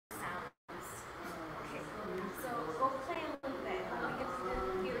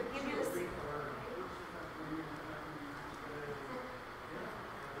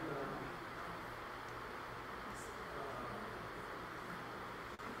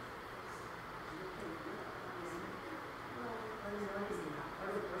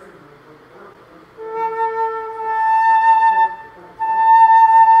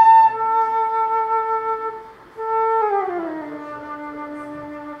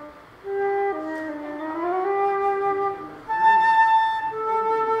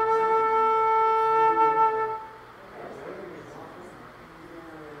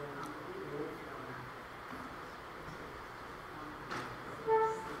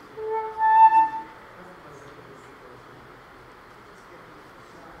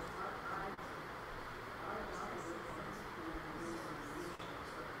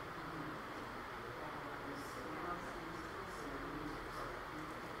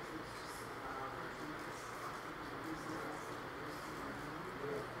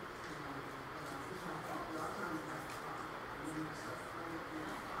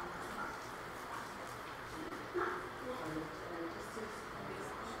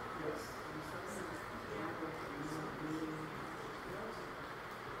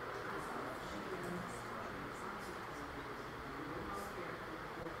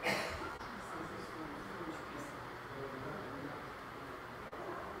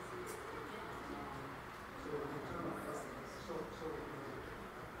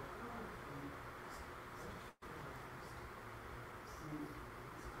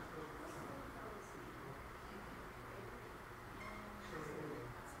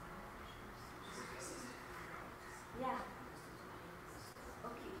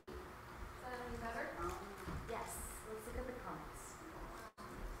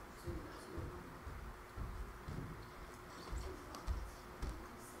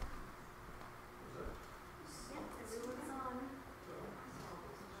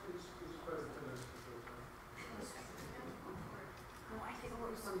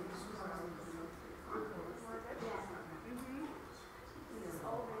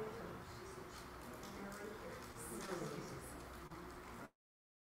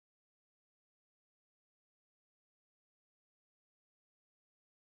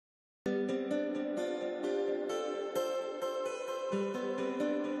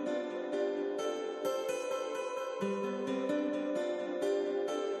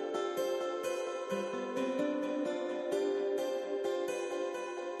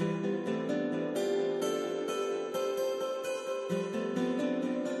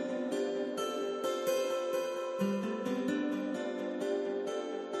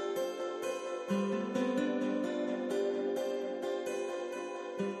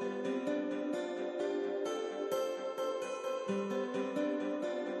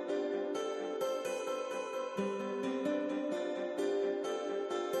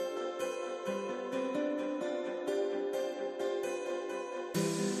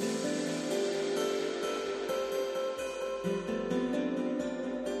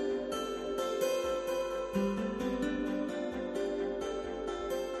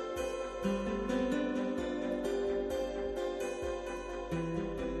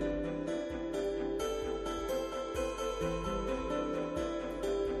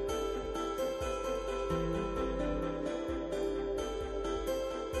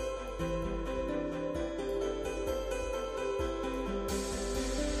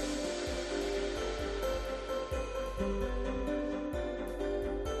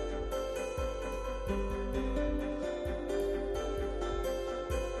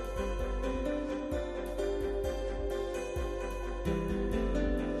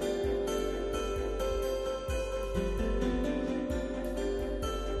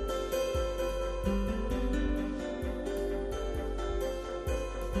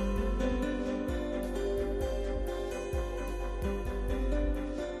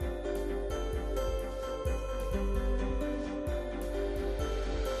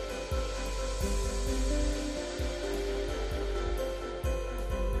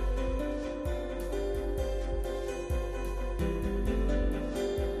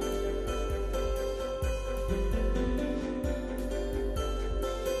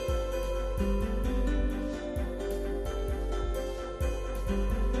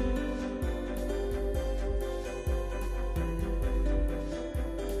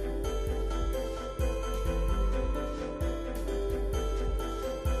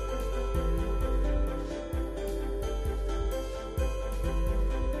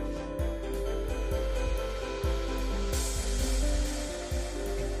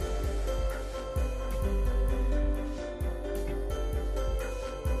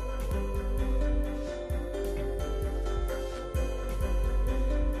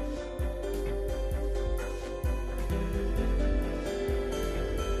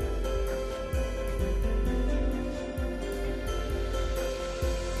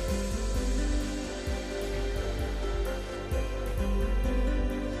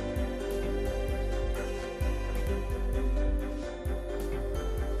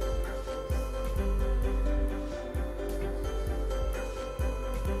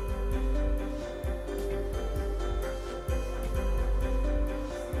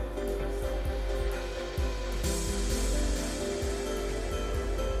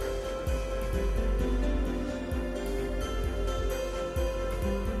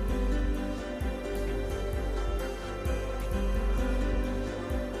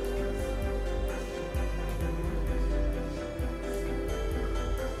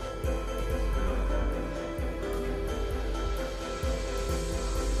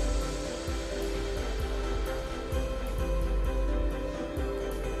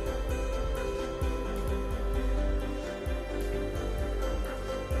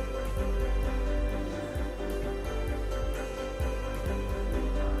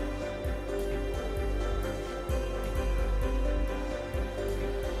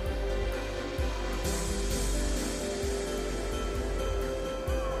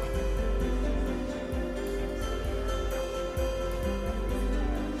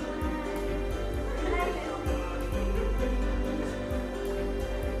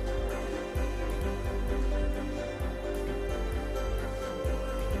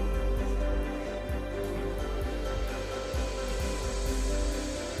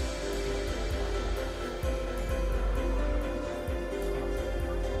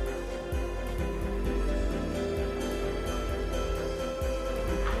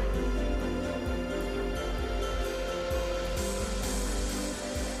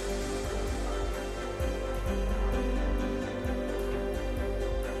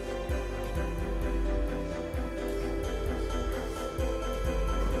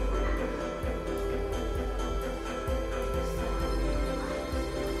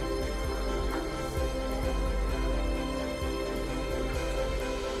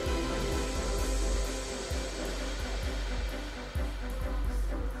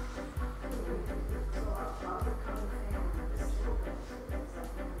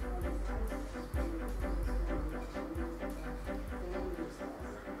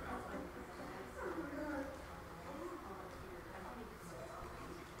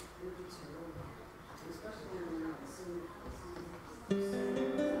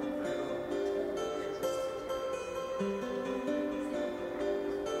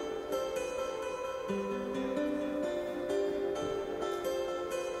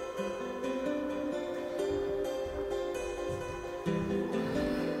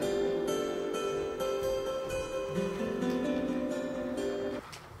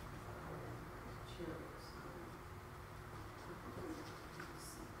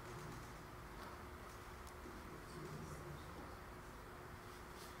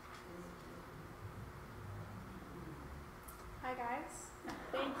Hi guys.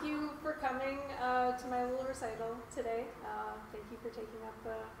 Thank you for coming to my little recital today. Thank you for taking up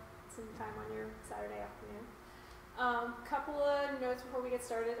some time on your Saturday afternoon. Couple of notes before we get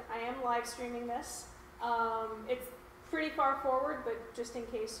started. I am live streaming this. It's pretty far forward, but just in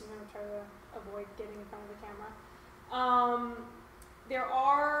case you want to try to avoid getting in front of the camera. There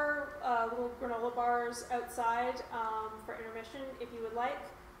are little granola bars outside for intermission if you would like.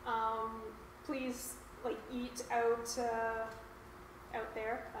 Please eat out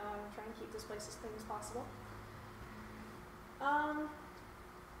there. Try and keep this place as clean as possible.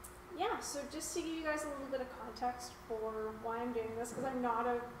 Yeah, so just to give you guys a little bit of context for why I'm doing this, because I'm not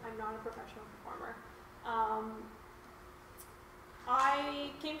a professional performer.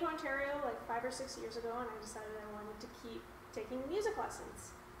 I came to Ontario like 5 or 6 years ago, and I decided I wanted to keep taking music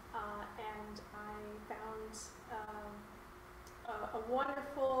lessons. And I found a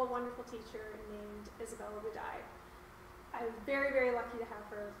wonderful, wonderful teacher named Izabella Budai. I was very, very lucky to have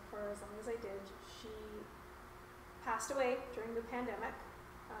her for as long as I did. She passed away during the pandemic,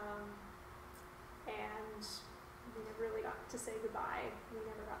 and we never really got to say goodbye. We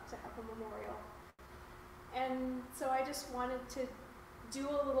never got to have a memorial. And so I just wanted to do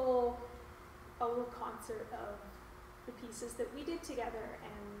a little concert of the pieces that we did together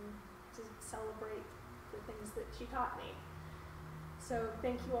and to celebrate the things that she taught me. So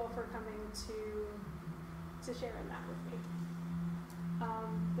thank you all for coming to share in that with me.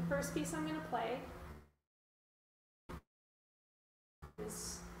 The first piece I'm going to play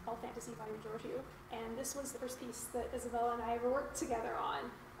is All Fantasy by Georgiou, and this was the first piece that Izabella and I ever worked together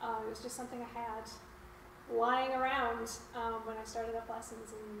on. It was just something I had lying around when I started up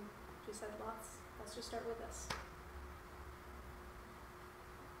lessons, and she said, well, let's just start with this.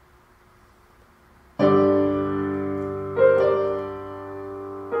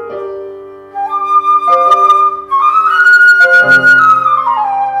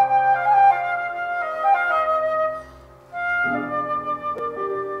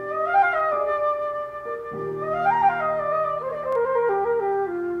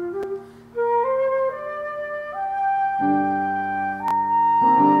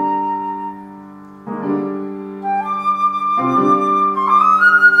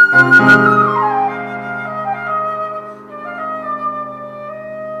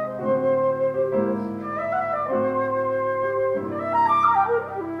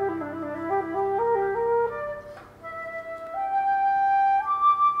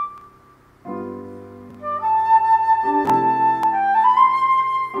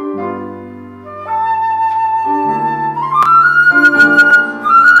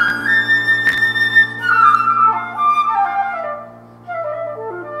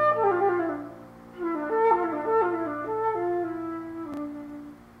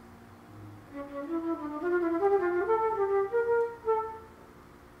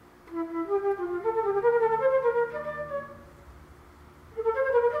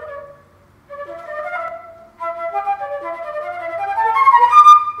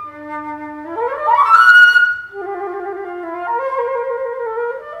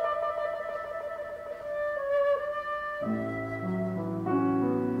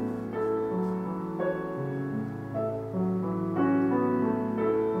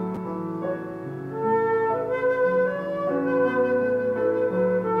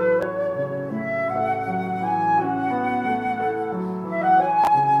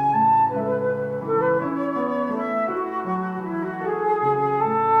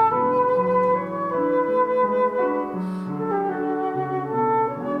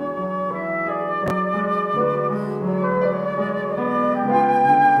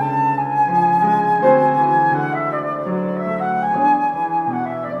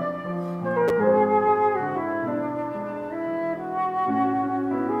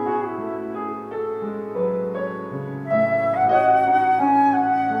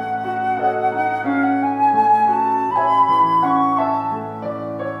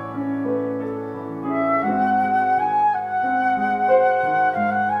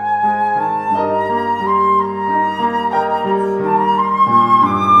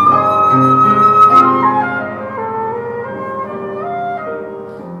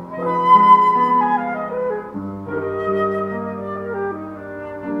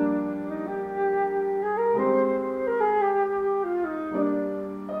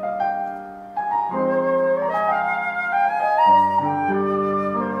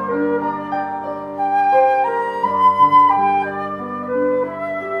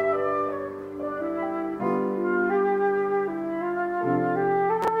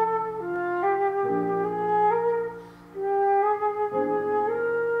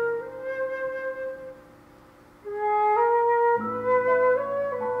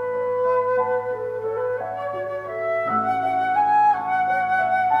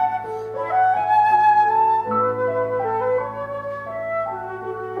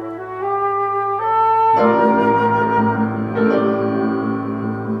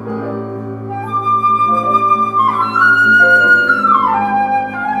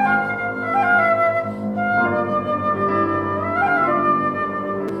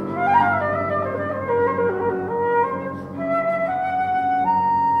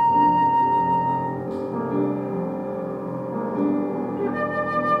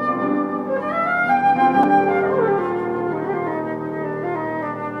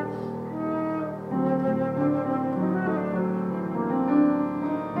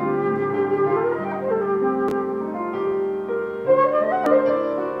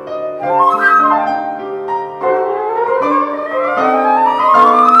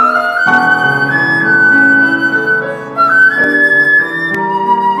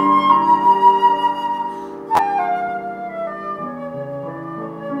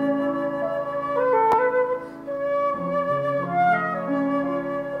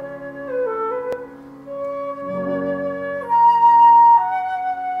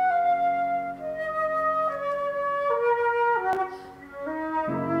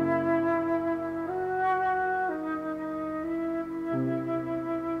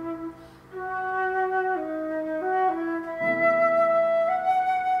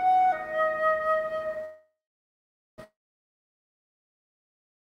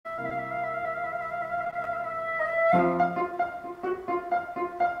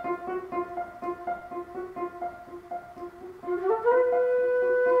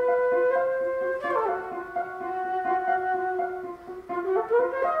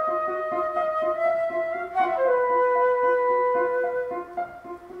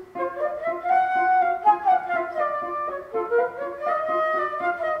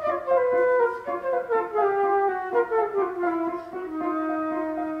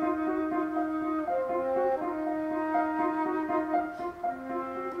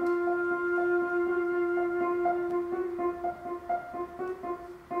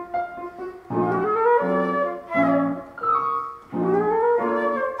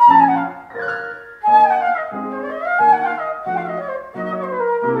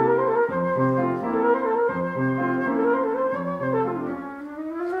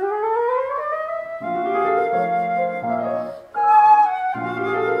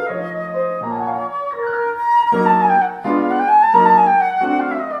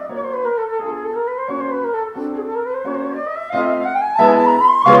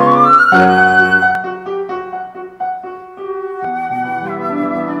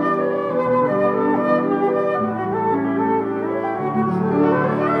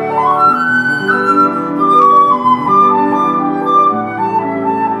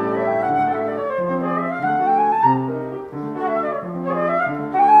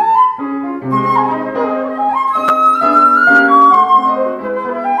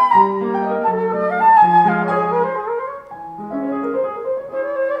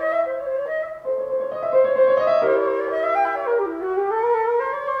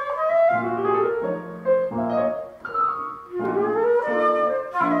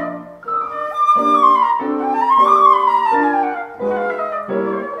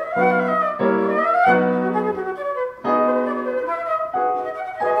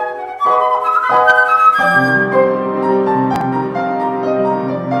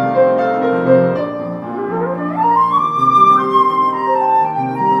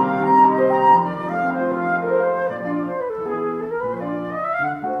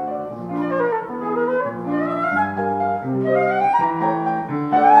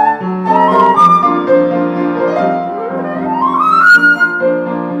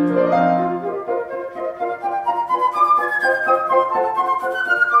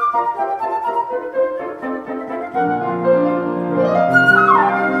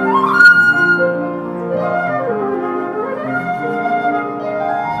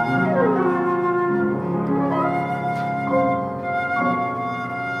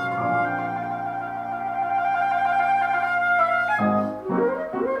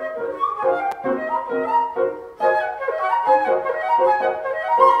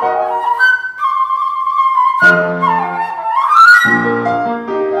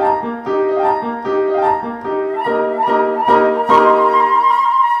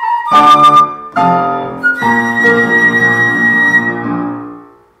 The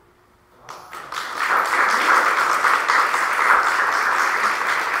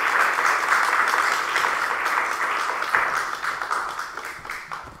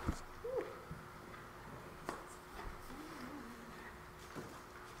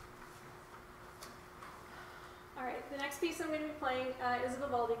next piece I'm going to be playing is a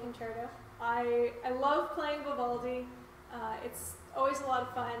Vivaldi concerto. I love playing Vivaldi. It's always a lot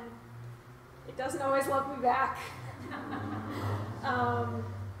of fun. It doesn't always love me back.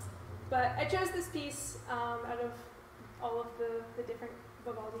 But I chose this piece out of all of the different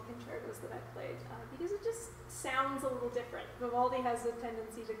Vivaldi concertos that I've played because it just sounds a little different. Vivaldi has a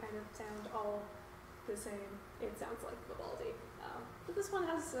tendency to kind of sound all the same. It sounds like Vivaldi. But this one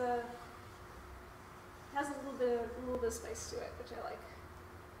has a little bit of spice to it, which I like.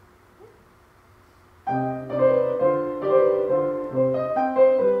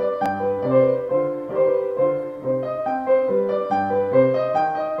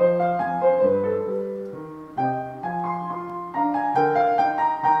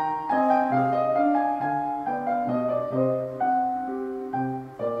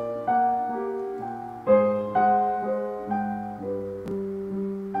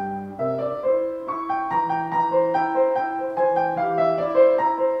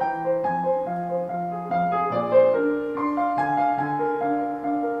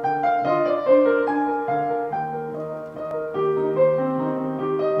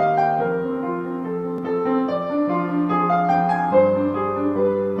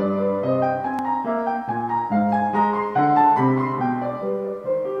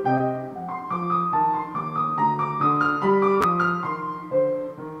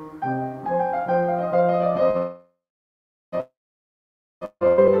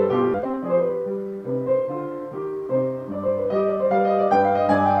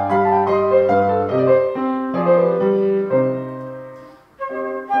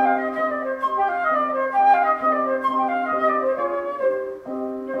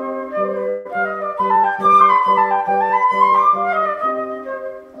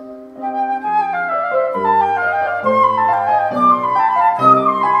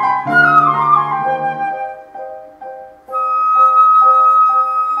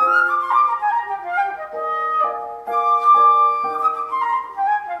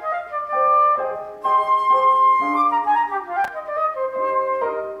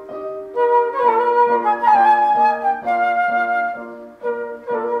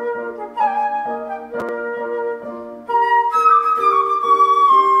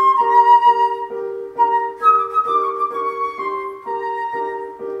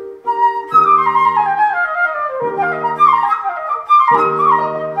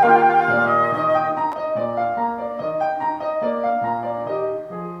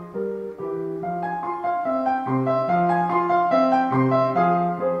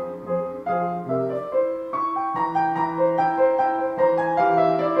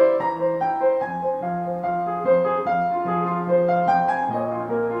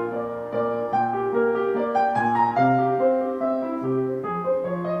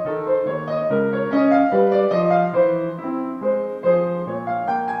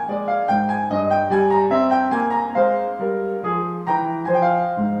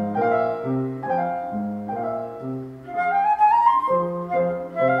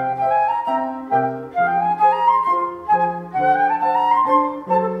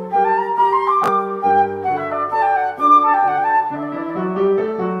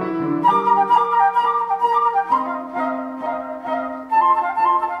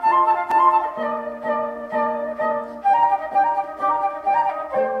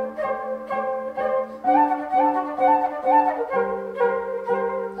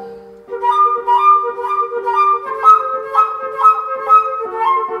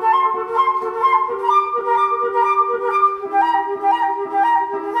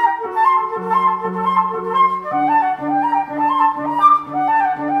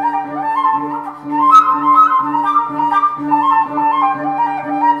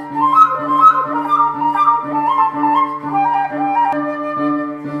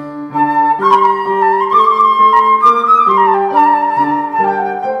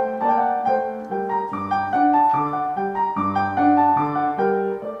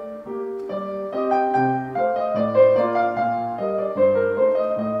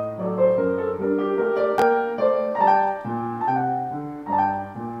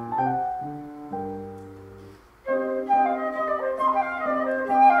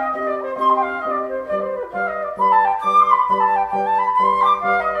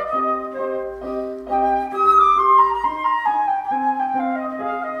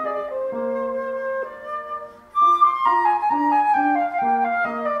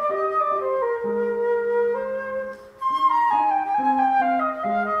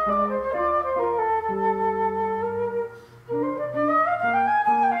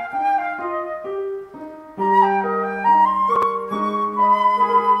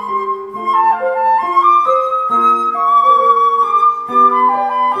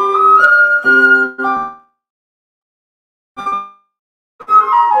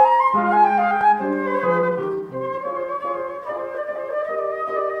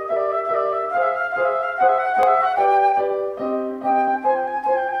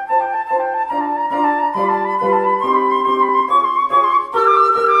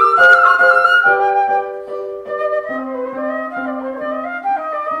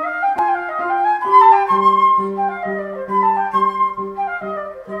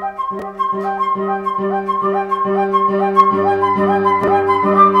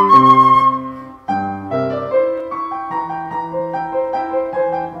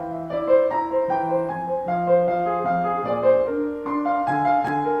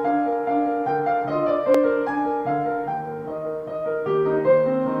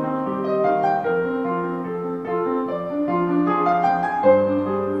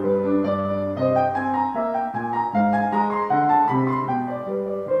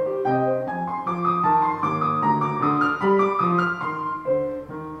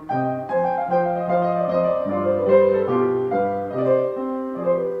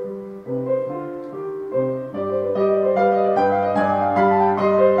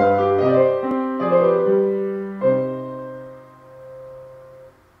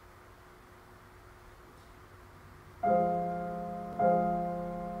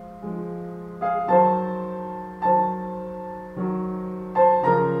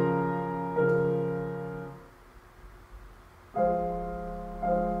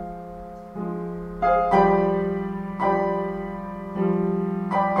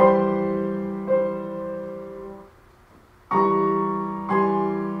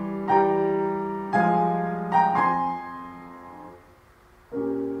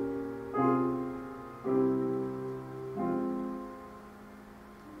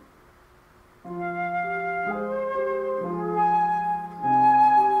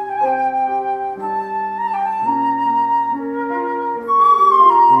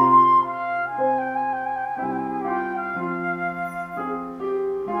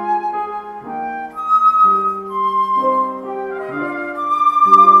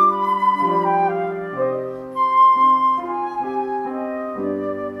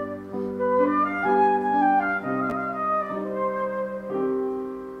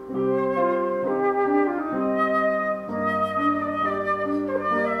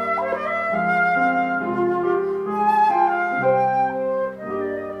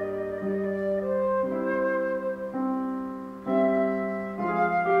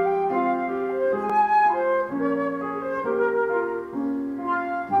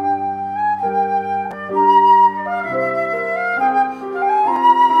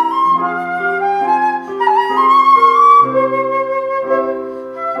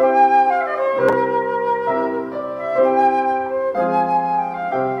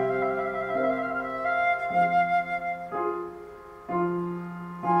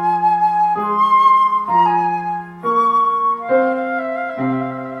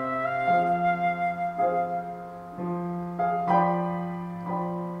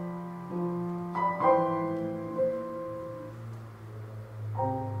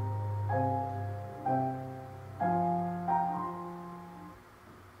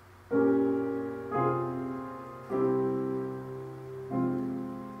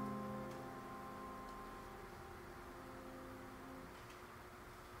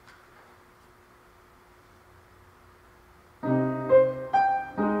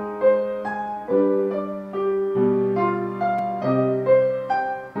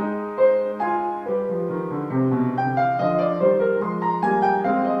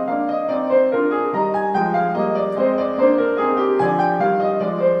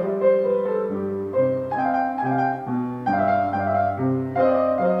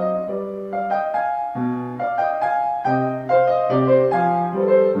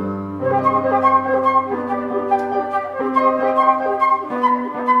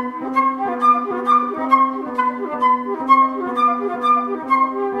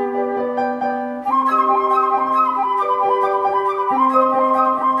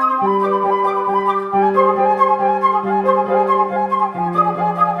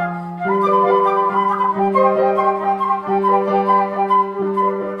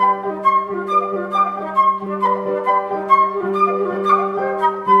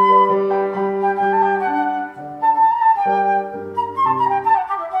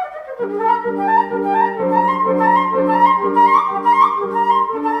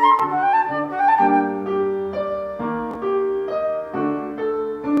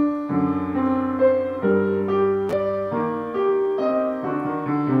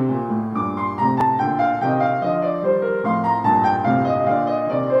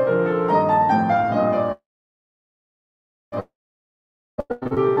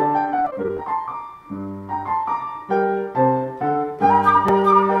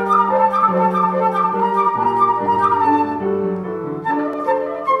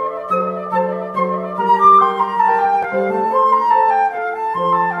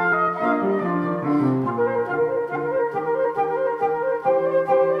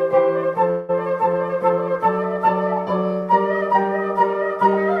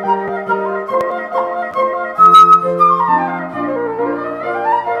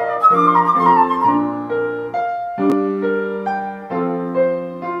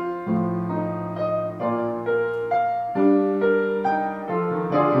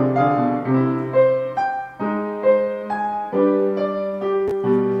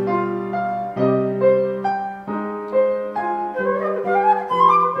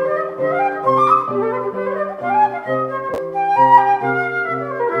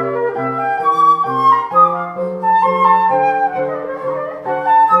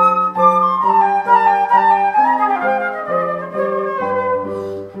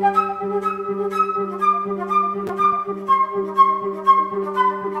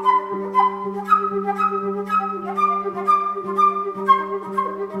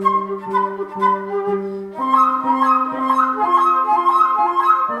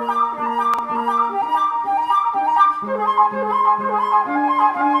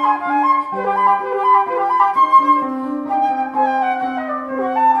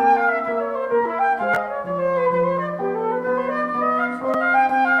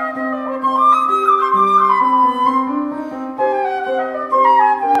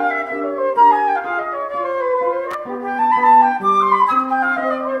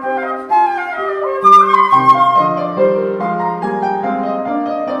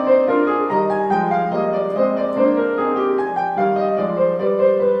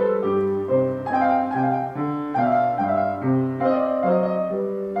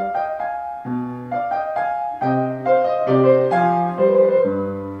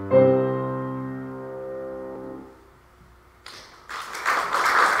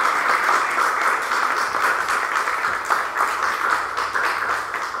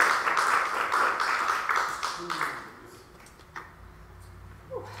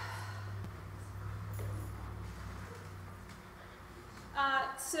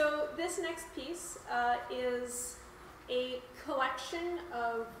 So this next piece is a collection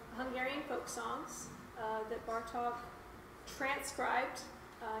of Hungarian folk songs that Bartók transcribed.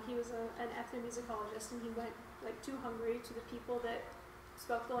 He was an ethnomusicologist, and he went to Hungary, to the people that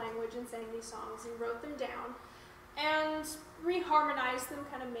spoke the language and sang these songs, and wrote them down and reharmonized them,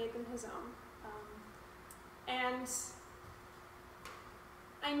 kind of made them his own. And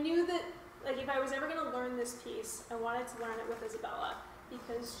I knew that if I was ever going to learn this piece, I wanted to learn it with Izabella,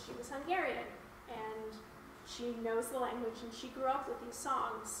 because she was Hungarian and she knows the language and she grew up with these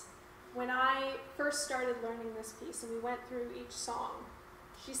songs. When I first started learning this piece and we went through each song,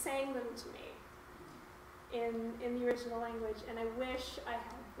 she sang them to me in the original language, and I wish I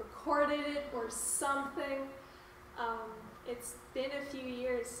had recorded it or something. It's been a few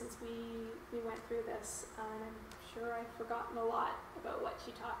years since we went through this, and I'm sure I've forgotten a lot about what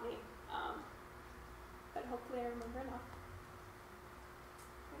she taught me, but hopefully I remember enough.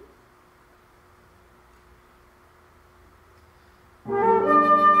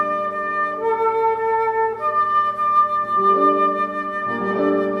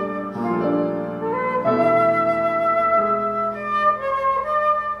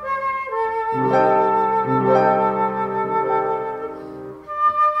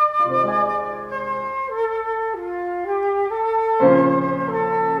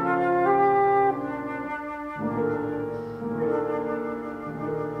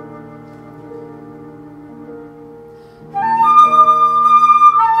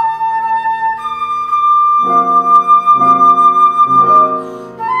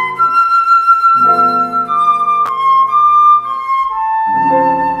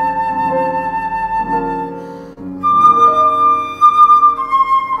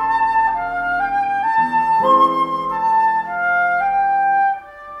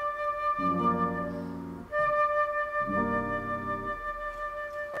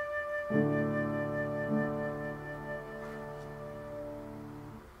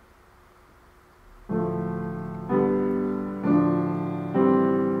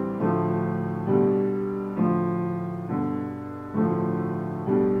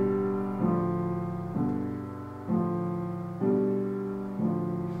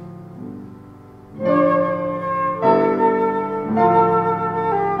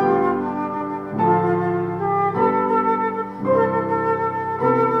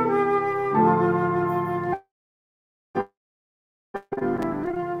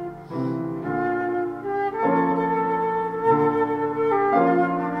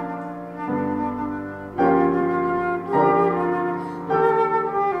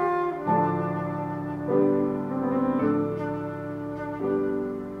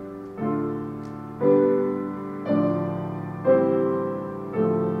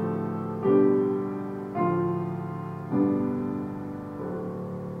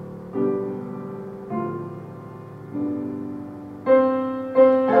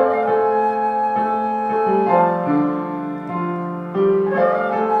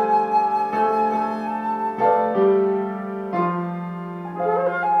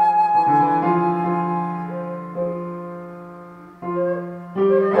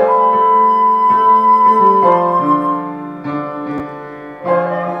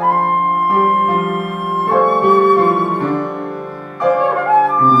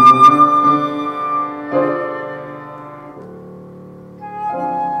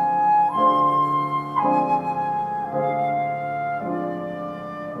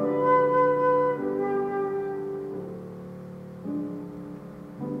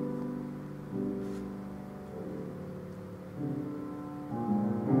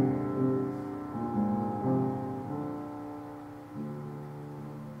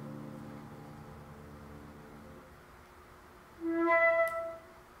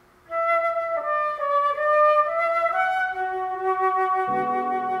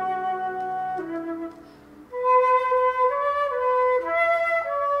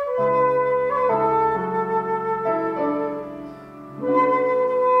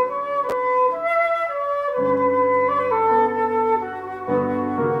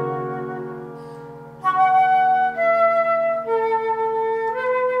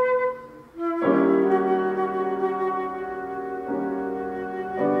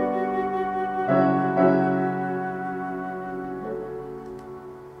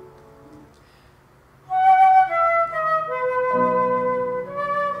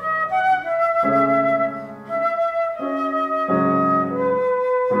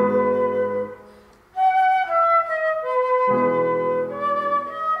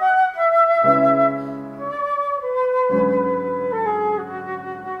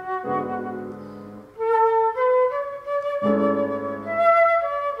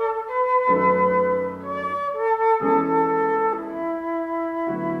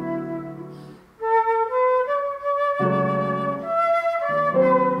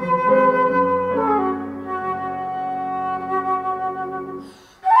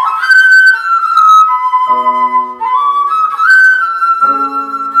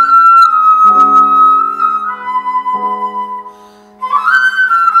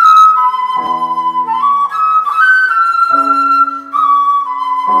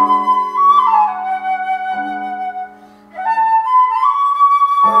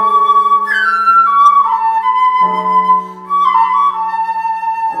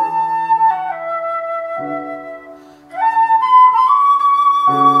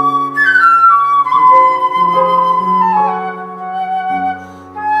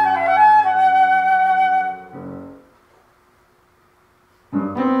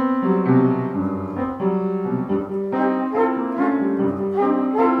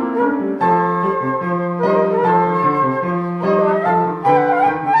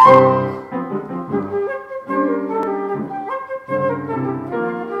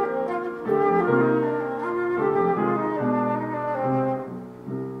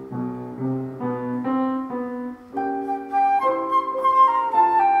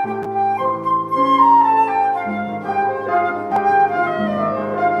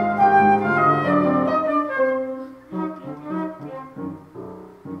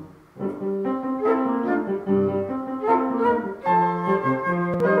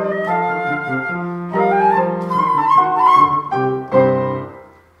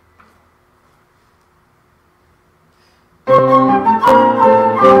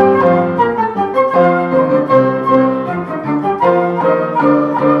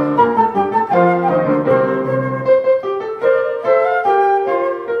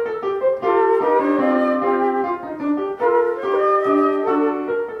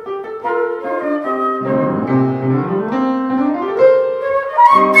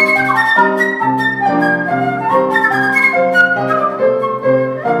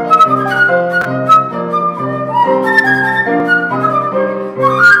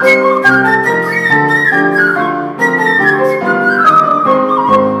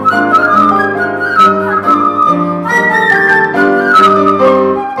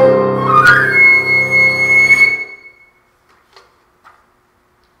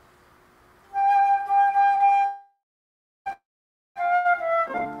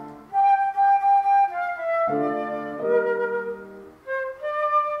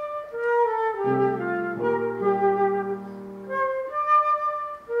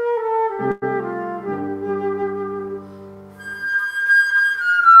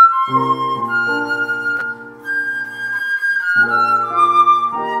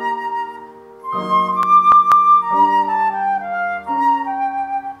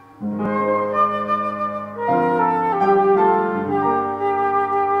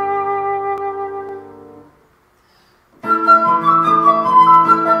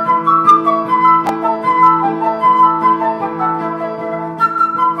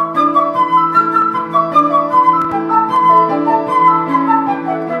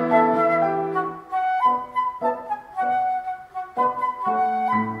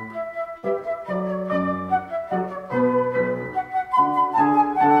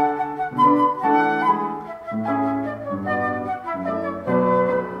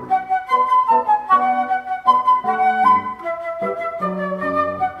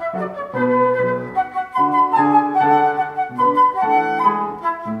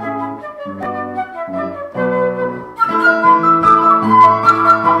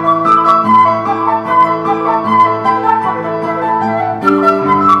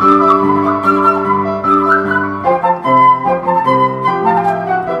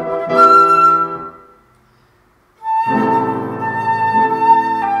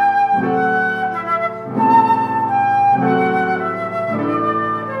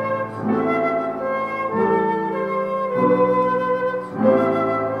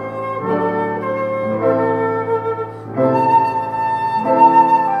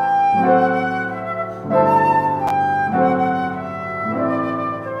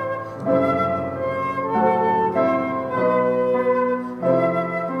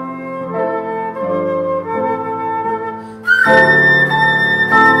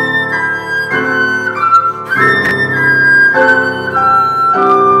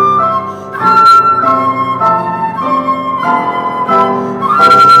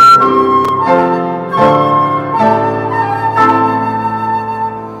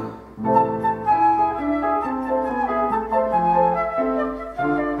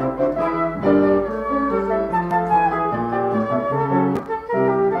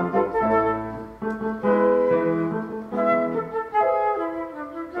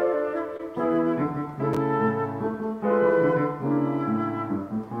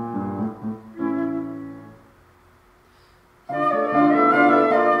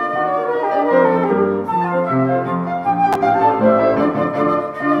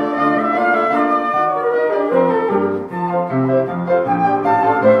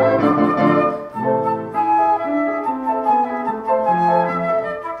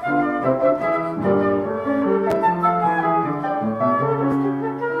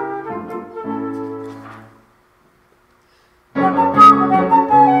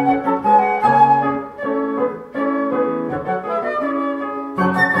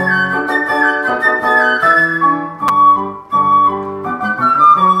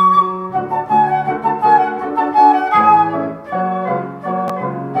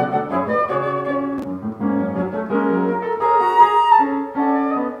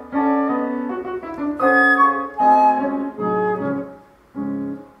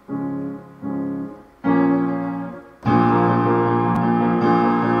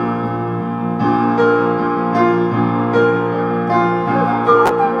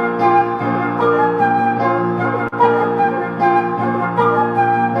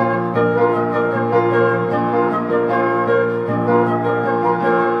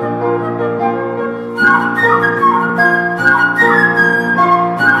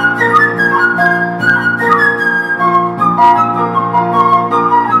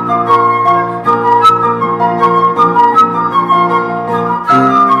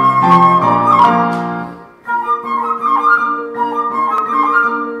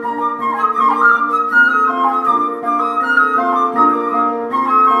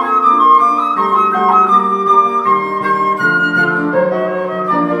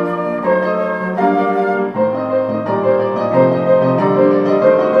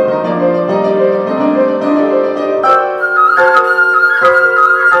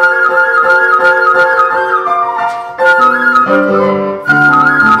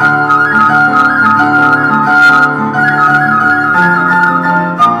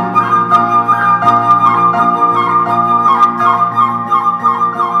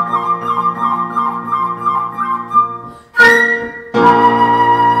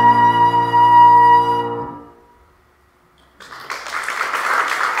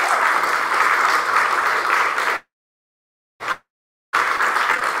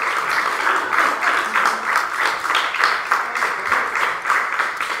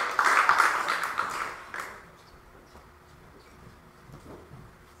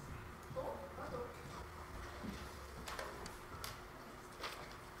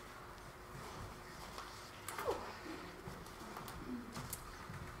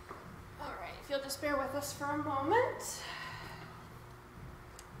 just bear with us for a moment.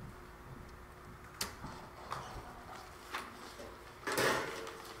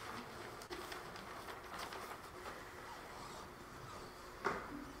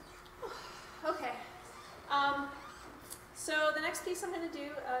 Okay. So the next piece I'm going to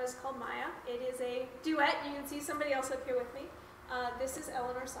do is called Maya. It is a duet. You can see somebody else up here with me. This is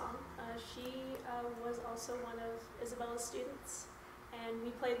Eleanor's song. She was also one of Isabella's students, and we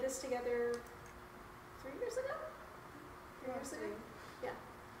played this together 3 years ago? 3 years ago? Yeah.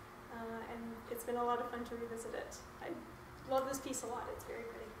 And it's been a lot of fun to revisit it. I love this piece a lot. It's very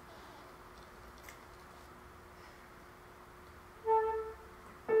pretty.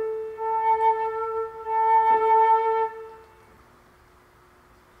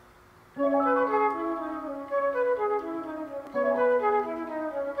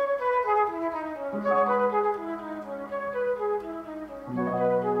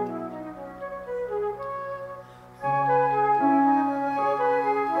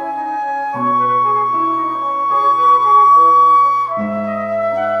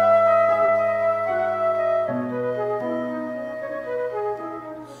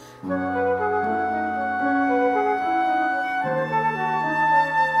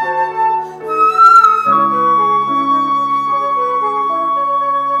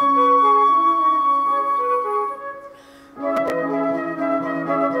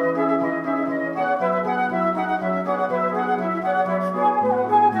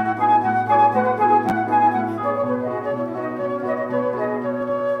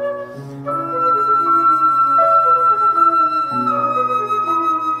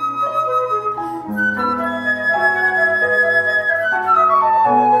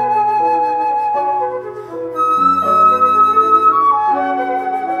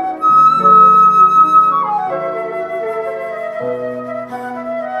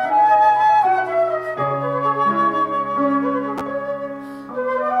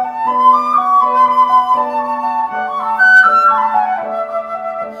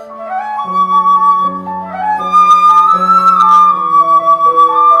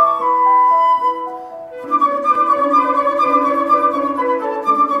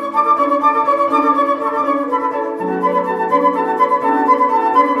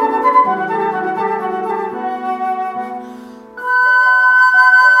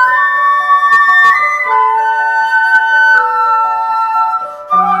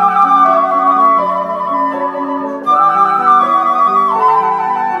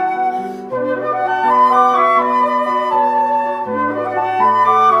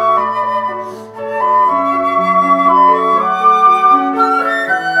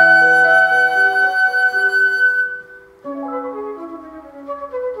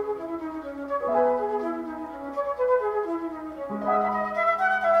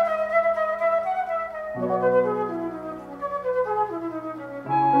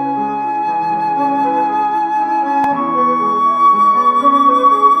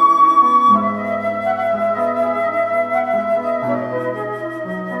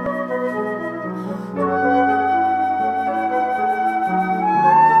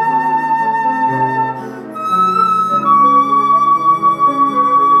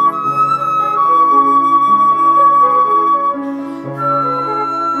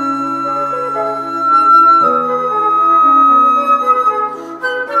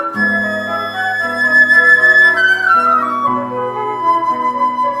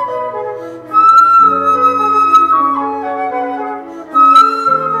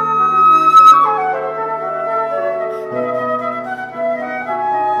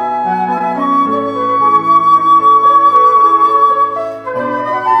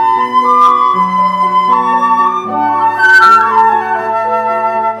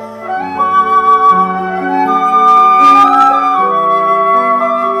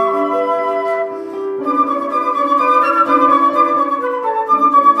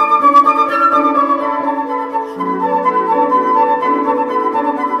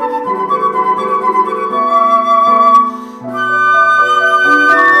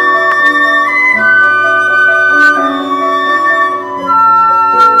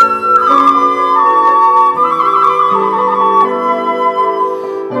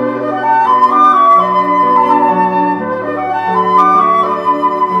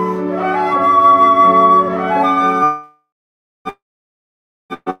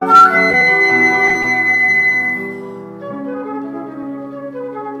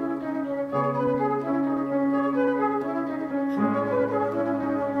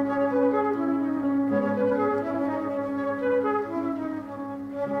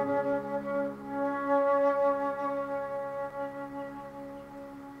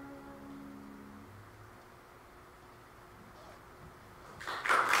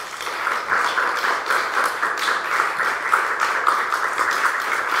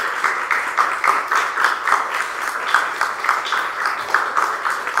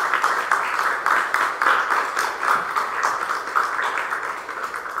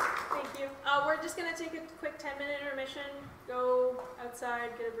 outside,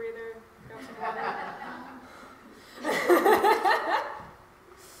 get a breather, grab some water.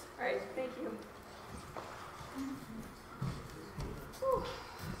 All right, thank you. Whew.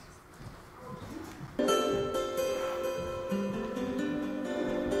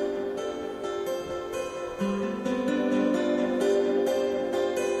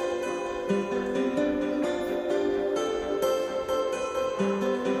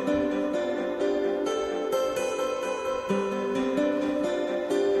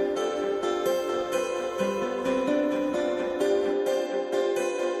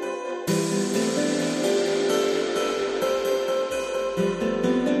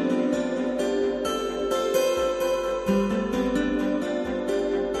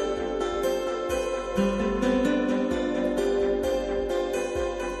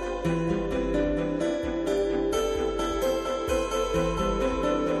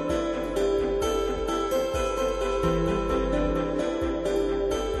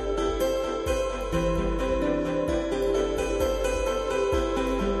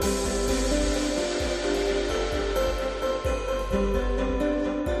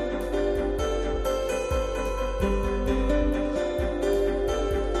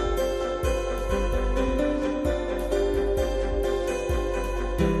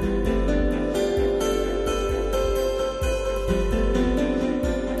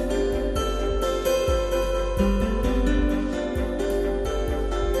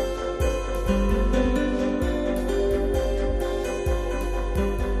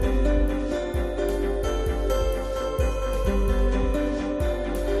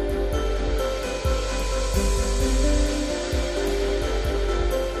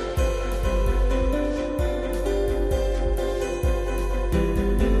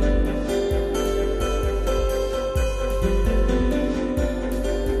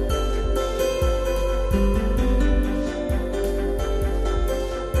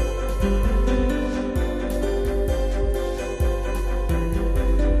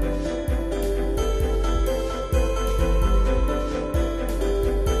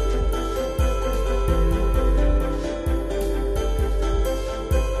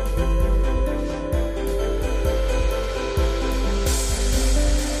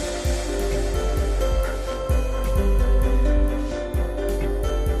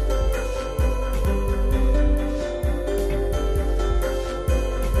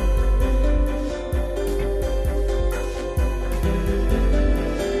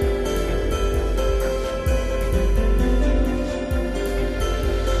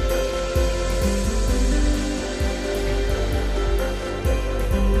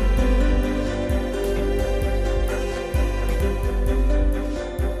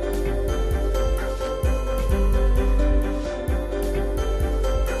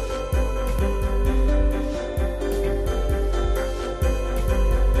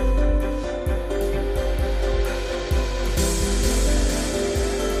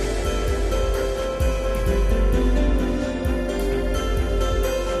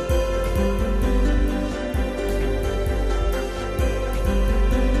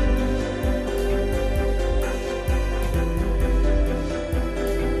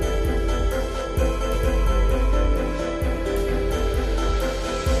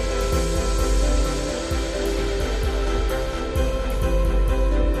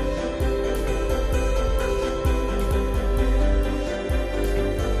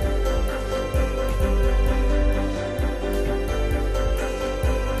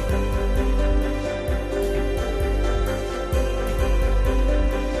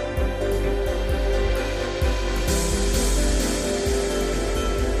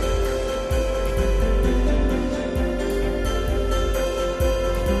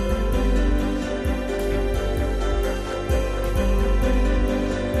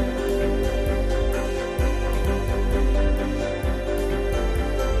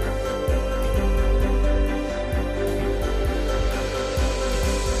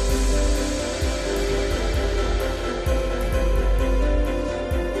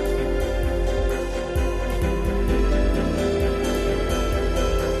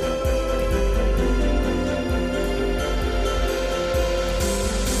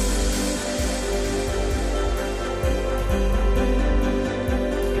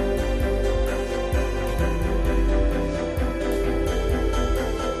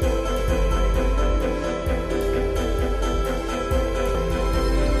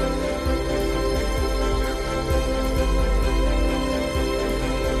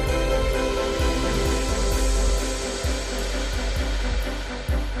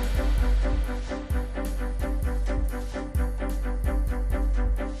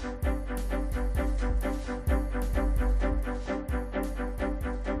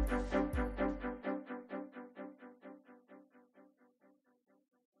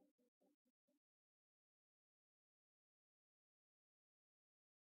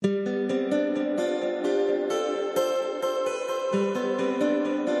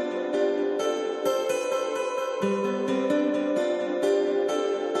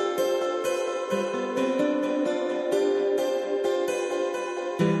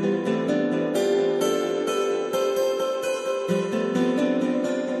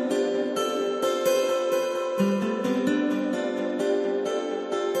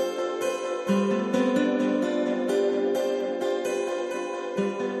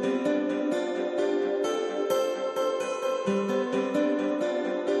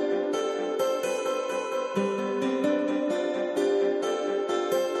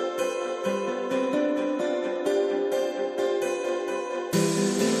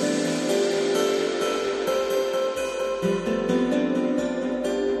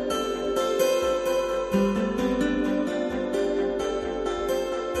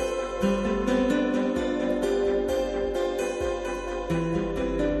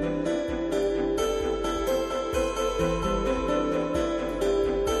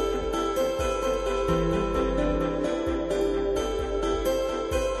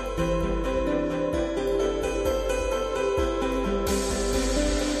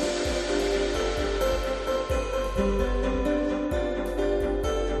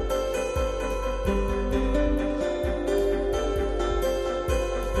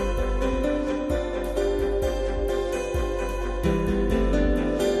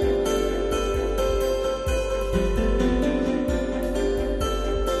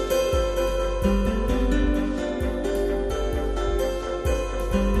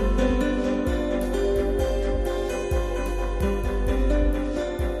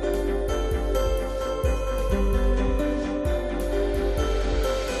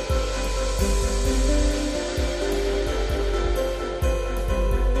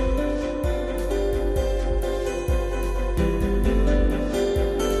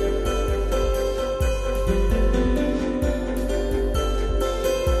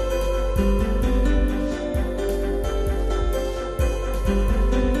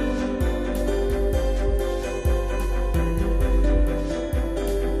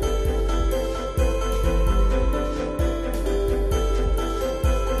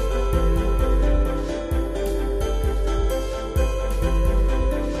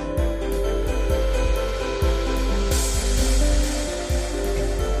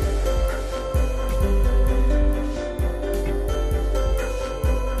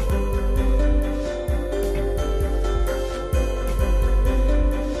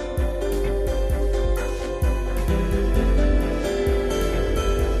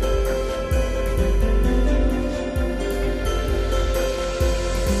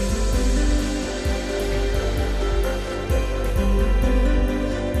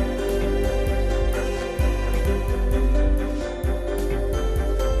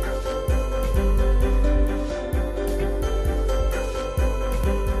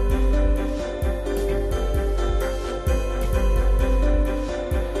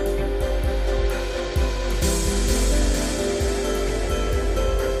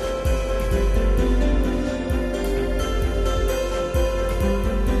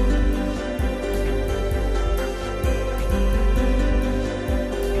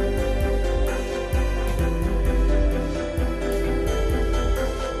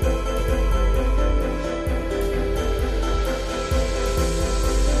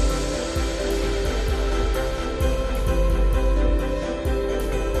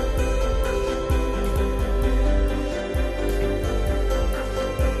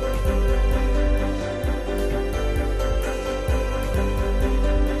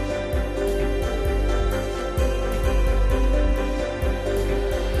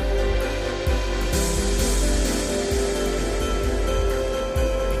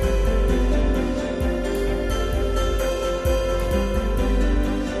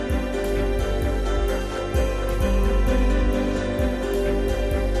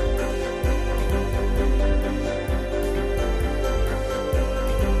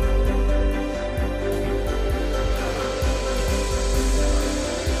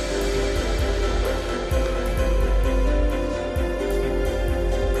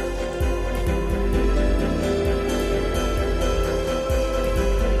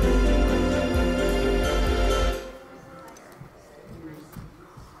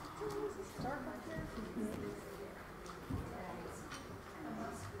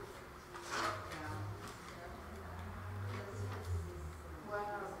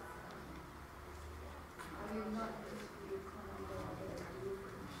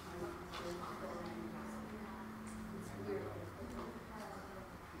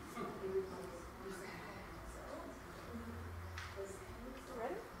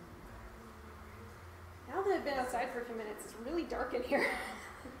 I've been outside for a few minutes. It's really dark in here.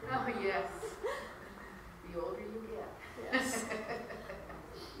 Oh, yes. The older you get. Yes.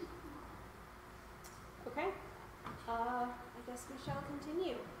 Okay. I guess we shall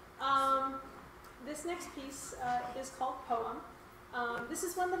continue. This next piece is called Poem. This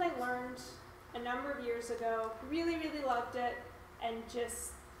is one that I learned a number of years ago. Really, really loved it, and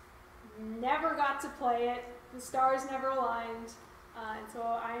just never got to play it. The stars never aligned, and so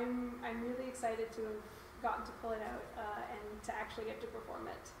I'm really excited to have gotten to pull it out and to actually get to perform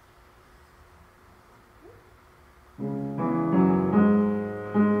it.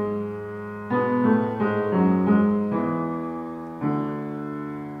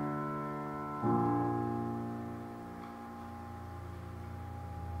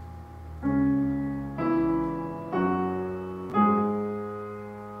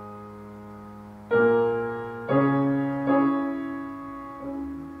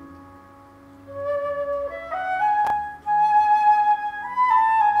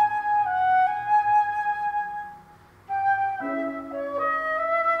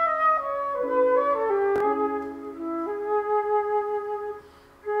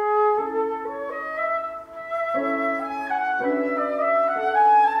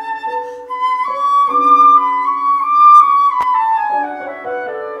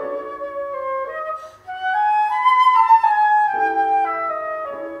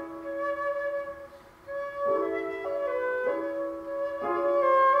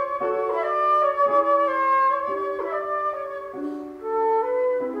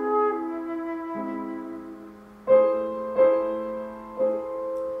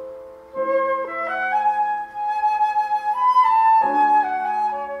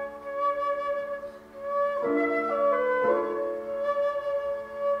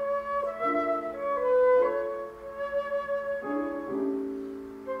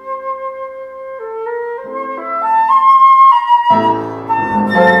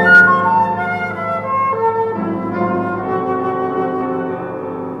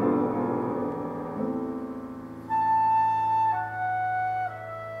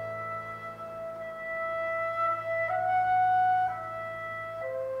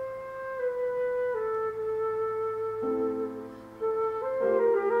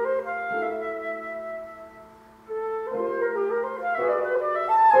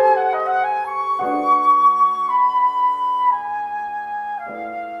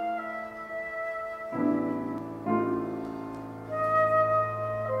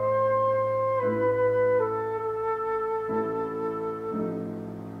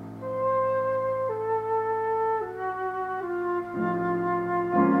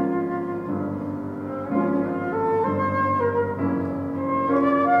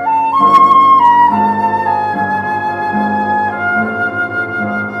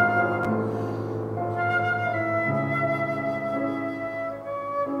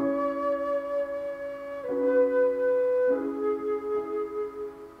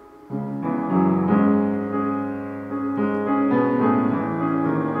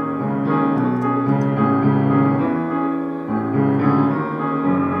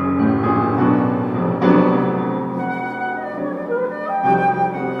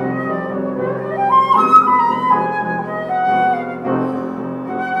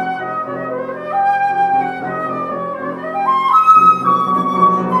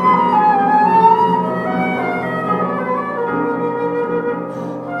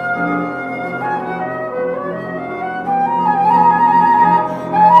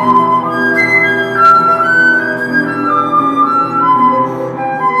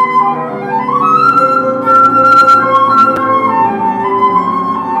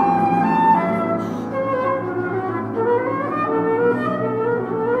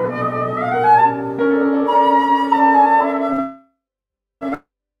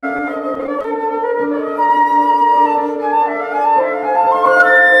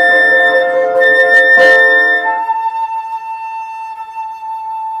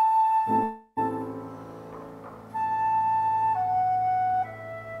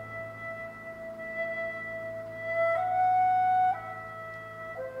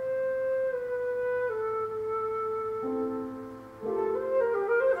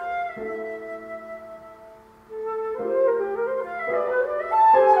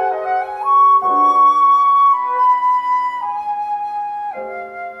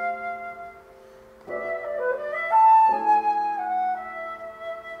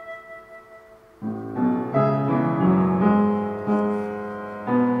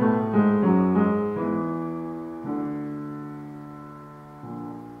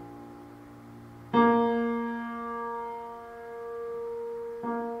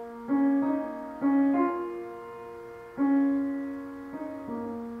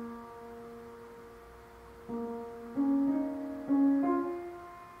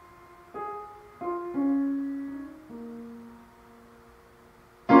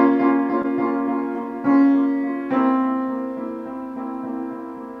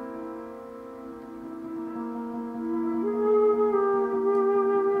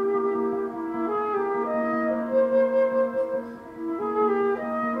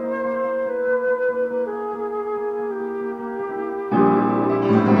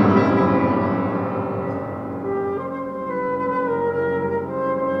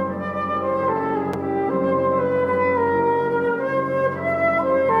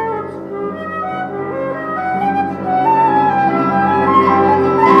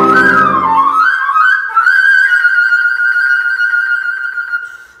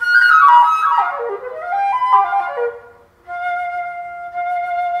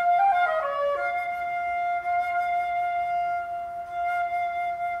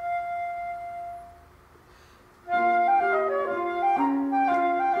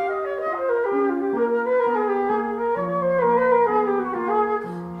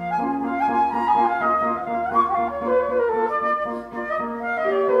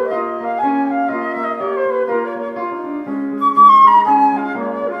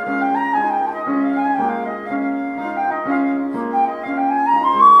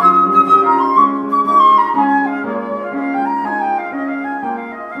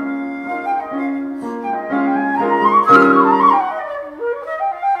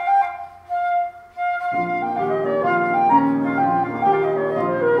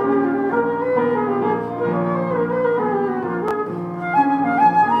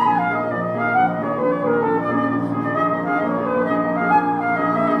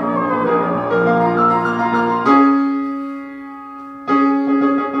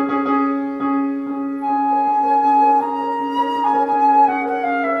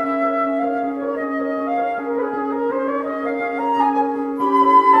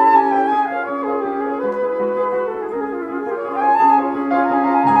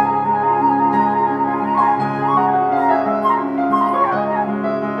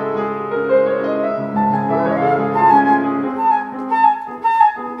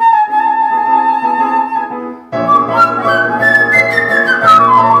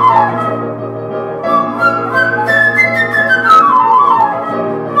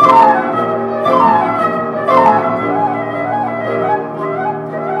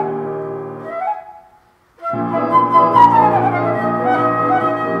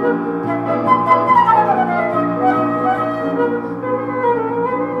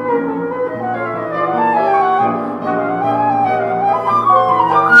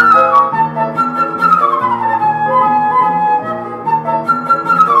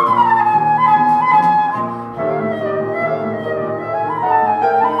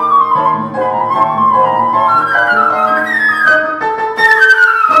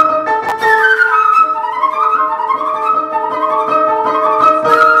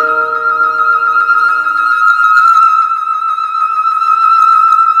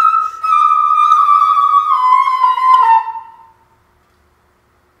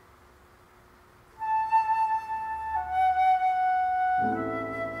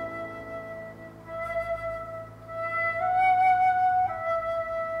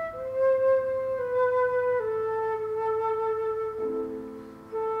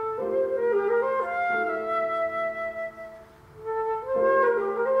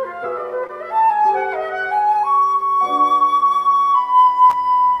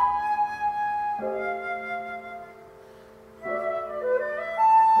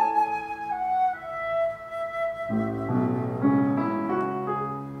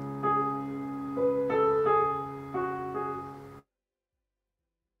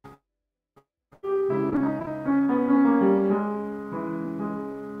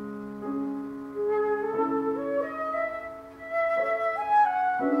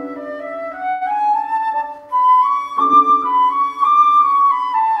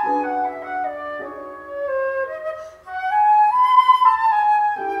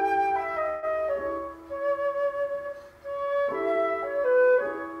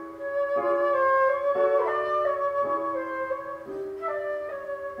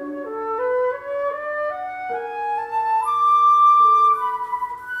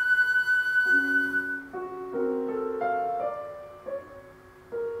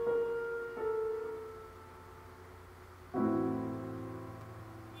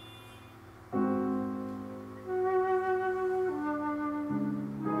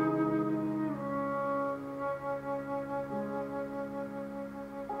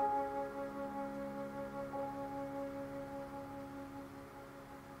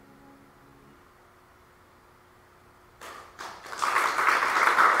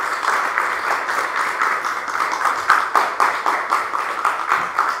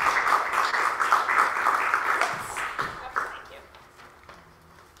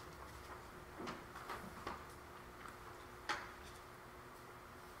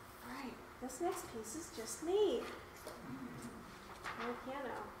 this next piece is just me. My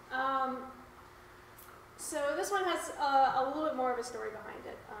piano. So this one has a little bit more of a story behind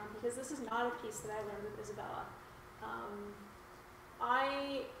it, because this is not a piece that I learned with Izabella.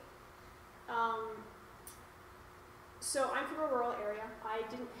 So I'm from a rural area. I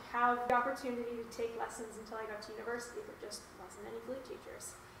didn't have the opportunity to take lessons until I got to university. There just wasn't any flute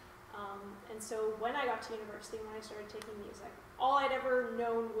teachers. And so when I got to university, when I started taking music, all I'd ever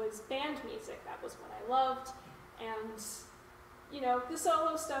known was band music. That was what I loved. And, you know, the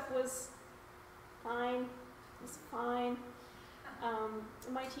solo stuff was fine. It was fine.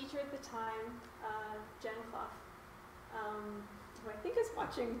 My teacher at the time, Jen Clough, who I think is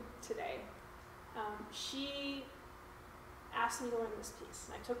watching today, she asked me to learn this piece.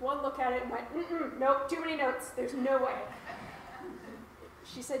 And I took one look at it and went, nope, too many notes. There's no way.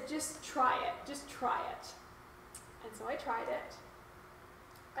 She said, just try it. Just try it. And so I tried it.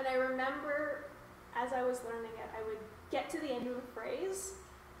 And I remember as I was learning it, I would get to the end of the phrase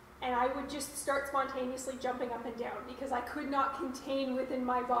and I would just start spontaneously jumping up and down because I could not contain within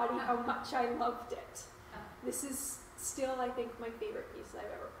my body how much I loved it. This is still, I think, my favorite piece that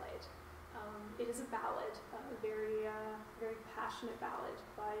I've ever played. It is a ballad, a very passionate ballad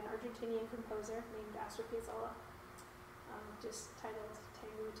by an Argentinian composer named Astor Piazzolla, just titled Tang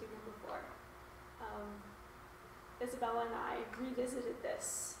number 4. Izabella and I revisited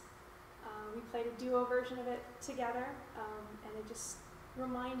this. We played a duo version of it together, and it just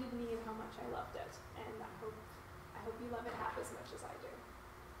reminded me of how much I loved it, and I hope you love it half as much as I do.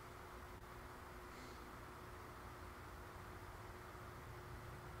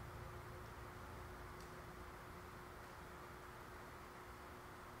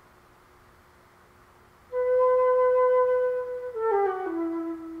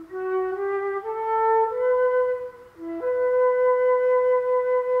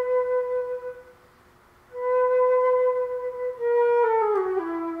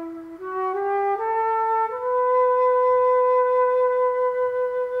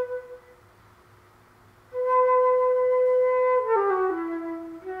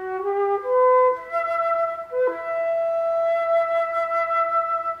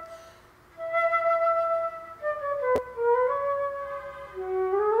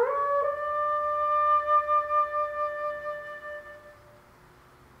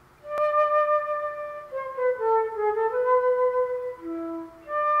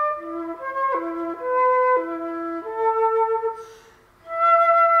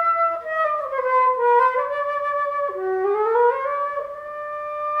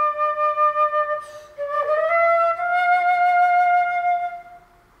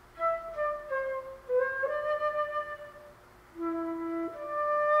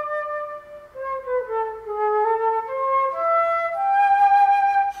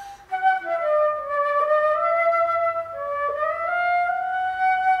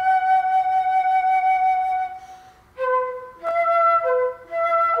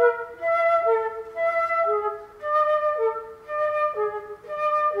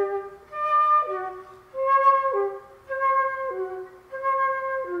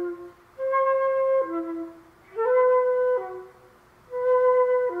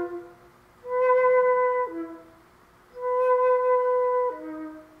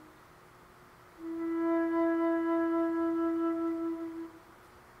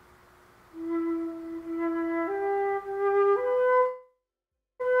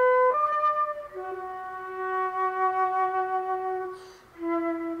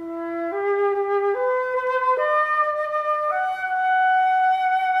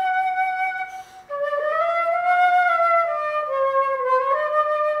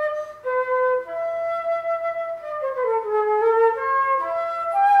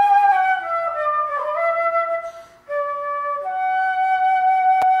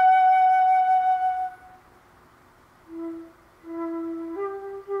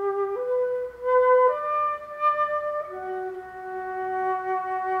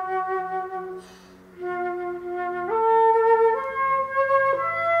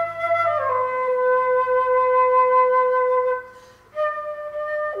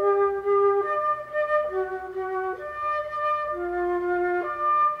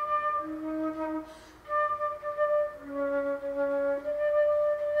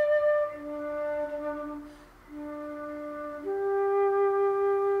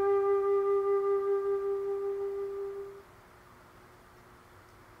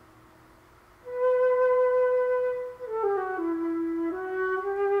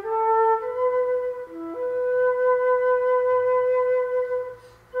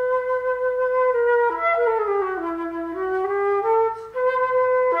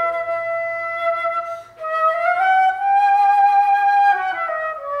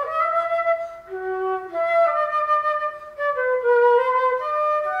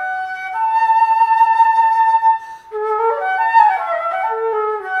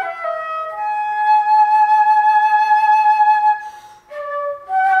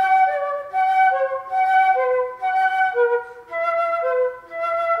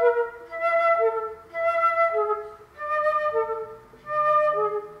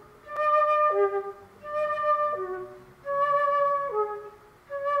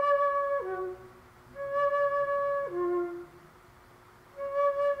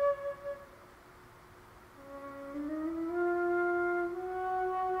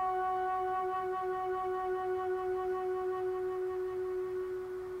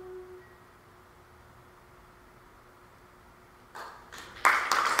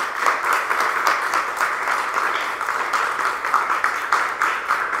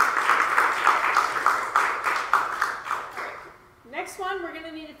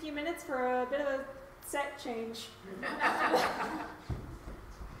 set, change.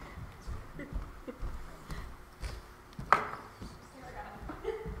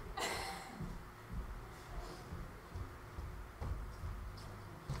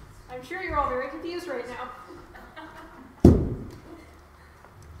 I'm sure you're all very confused right now.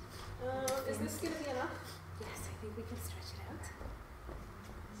 Is this going to be enough? Yes, I think we can stretch it out.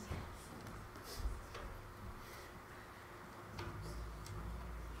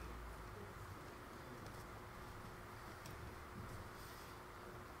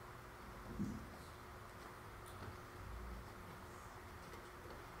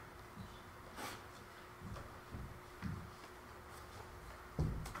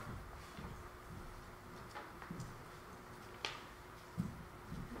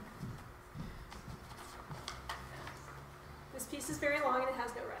 This piece is very long and it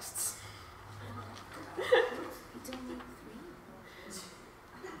has no rests. We don't need 3.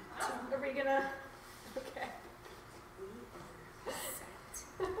 Are we gonna? Okay. We are set.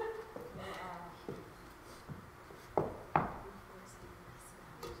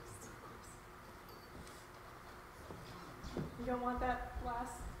 You don't want that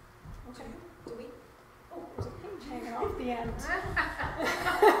last? Okay. Do we? Oh, there's a page hanging off the end.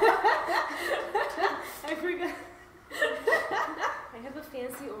 I forgot. I have a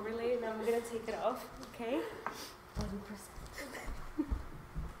fancy overlay and I'm going to take it off, okay? 1%.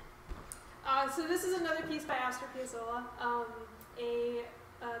 So this is another piece by Astor Piazzolla, a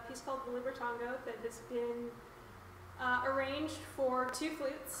piece called the Libertango that has been arranged for 2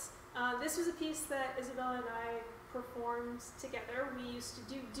 flutes. This was a piece that Izabella and I performed together. We used to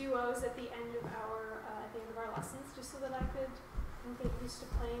do duos at the end of our lessons, just so that I could get used to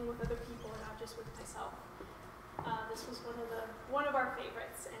playing with other people and not just with myself. This was one of our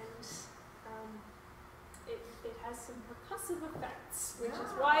favorites, and it has some percussive effects, which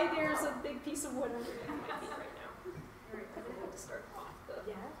is why there's a big piece of wood underneath my feet right now. I'm going to have to start off the...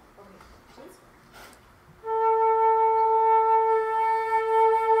 Yeah? Okay.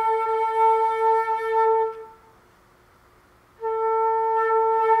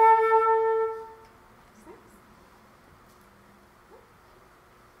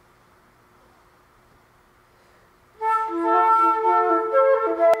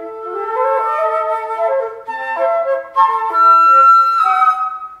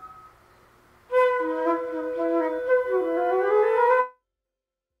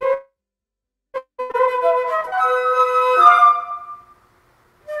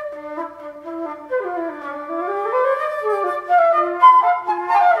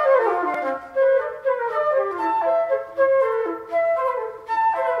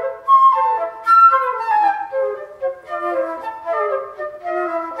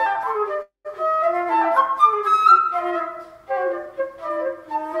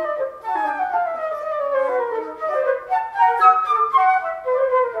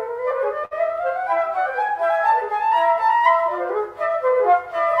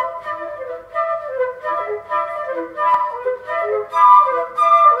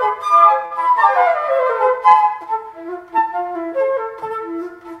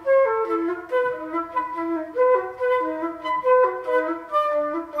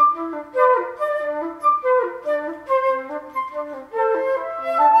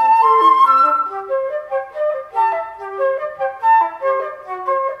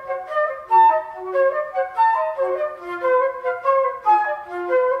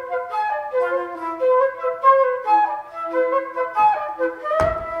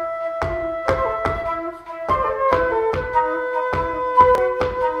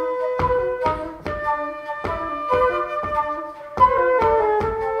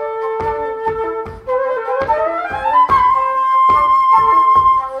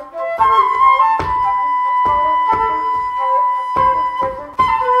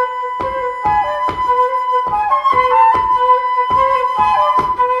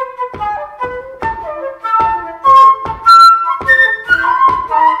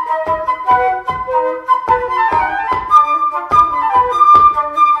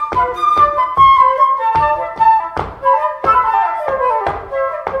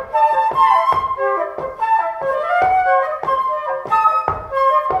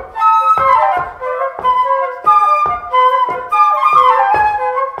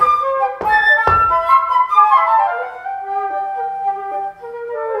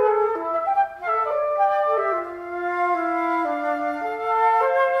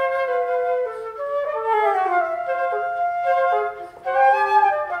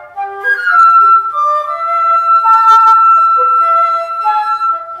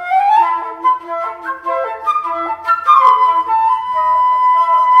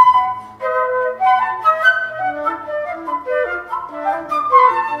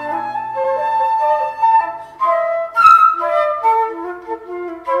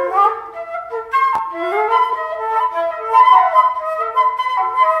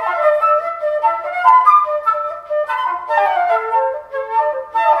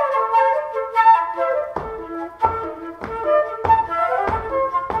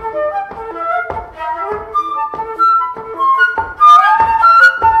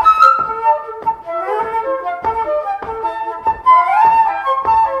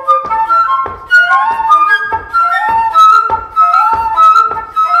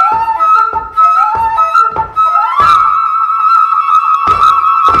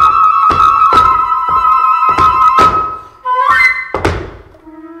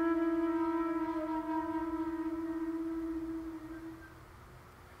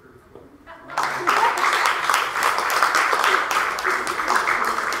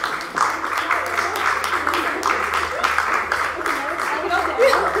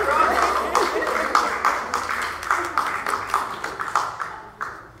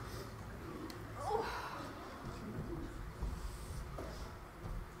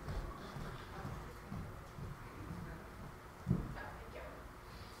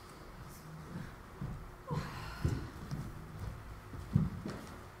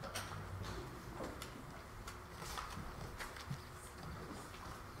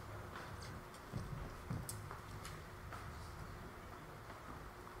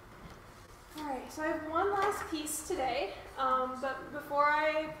 so I have one last piece today, but before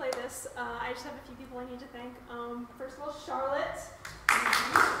I play this, I just have a few people I need to thank. First of all, Charlotte.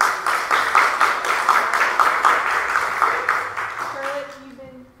 Charlotte, you've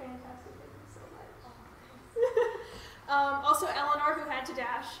been fantastic. Thank you so much. Also, Eleanor, who had to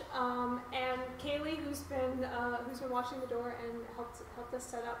dash, and Kaylee, who's been watching the door and helped us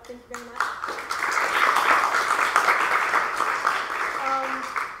set up. Thank you very much.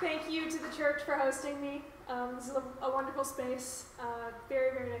 Thank you to the church for hosting me. This is a wonderful space.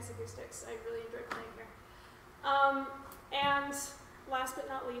 Very, very nice acoustics. I really enjoyed playing here. And last but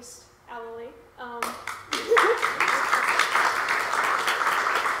not least, Alhelí.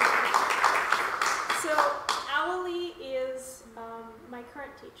 So Alhelí is my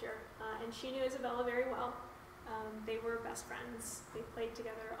current teacher, and she knew Izabella very well. They were best friends. They played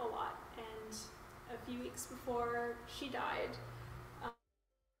together a lot, and a few weeks before she died,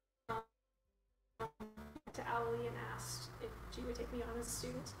 to Alhelí and asked if she would take me on as a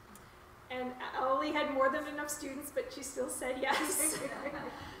student. And Alhelí had more than enough students, but she still said yes.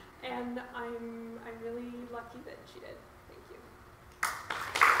 And I'm really lucky that she did. Thank you.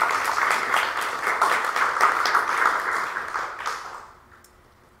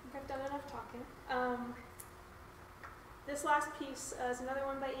 I think I've done enough talking. This last piece is another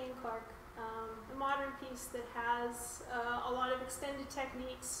one by Ian Clark. A modern piece that has a lot of extended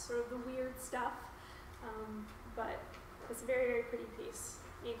techniques, sort of the weird stuff, but it's a very, very pretty piece.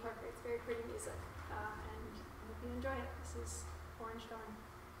 Ian Clark writes very pretty music, and I hope you enjoy it. This is Orange Dawn.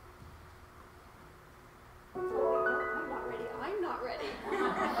 I'm not ready. I'm not ready.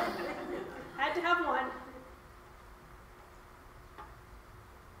 Had to have one.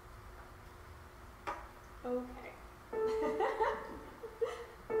 Okay.